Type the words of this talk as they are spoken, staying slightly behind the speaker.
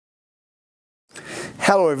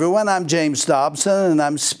Hello everyone, I'm James Dobson and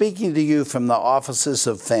I'm speaking to you from the offices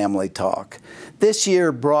of Family Talk. This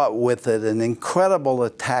year brought with it an incredible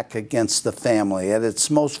attack against the family at its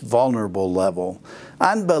most vulnerable level.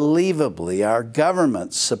 Unbelievably, our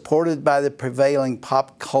government, supported by the prevailing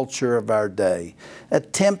pop culture of our day,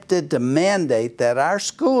 attempted to mandate that our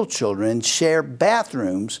school children share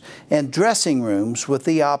bathrooms and dressing rooms with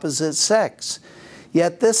the opposite sex.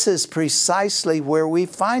 Yet this is precisely where we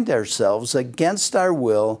find ourselves against our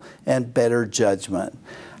will and better judgment.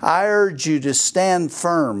 I urge you to stand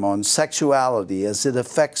firm on sexuality as it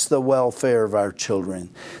affects the welfare of our children.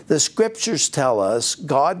 The Scriptures tell us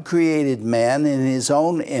God created man in His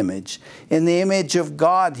own image. In the image of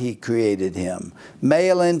God He created him.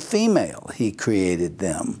 Male and female He created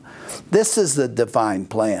them. This is the divine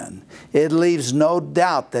plan. It leaves no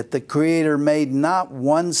doubt that the Creator made not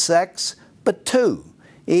one sex, but two,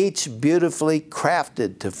 each beautifully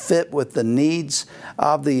crafted to fit with the needs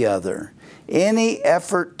of the other. Any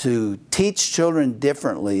effort to teach children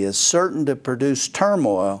differently is certain to produce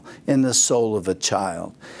turmoil in the soul of a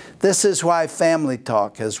child. This is why Family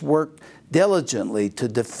Talk has worked diligently to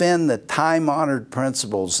defend the time-honored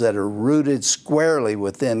principles that are rooted squarely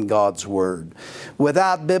within God's Word.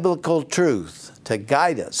 Without biblical truth to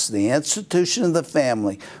guide us, the institution of the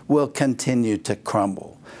family will continue to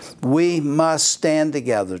crumble. We must stand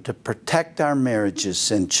together to protect our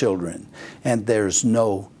marriages and children, and there's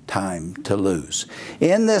no time to lose.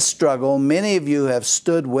 In this struggle, many of you have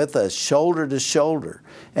stood with us shoulder to shoulder,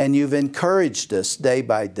 and you've encouraged us day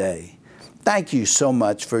by day. Thank you so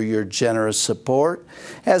much for your generous support.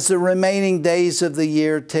 As the remaining days of the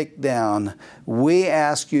year tick down, we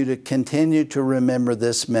ask you to continue to remember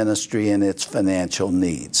this ministry and its financial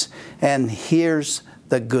needs. And here's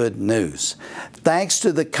the good news. Thanks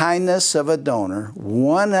to the kindness of a donor,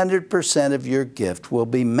 100% of your gift will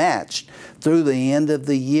be matched through the end of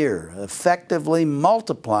the year, effectively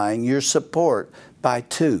multiplying your support by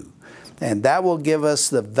 2. And that will give us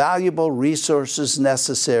the valuable resources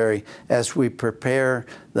necessary as we prepare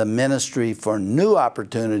the ministry for new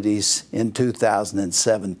opportunities in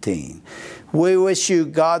 2017. We wish you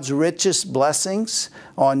God's richest blessings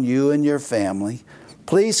on you and your family.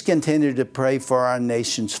 Please continue to pray for our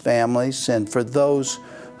nation's families and for those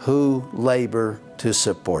who labor to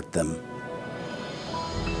support them.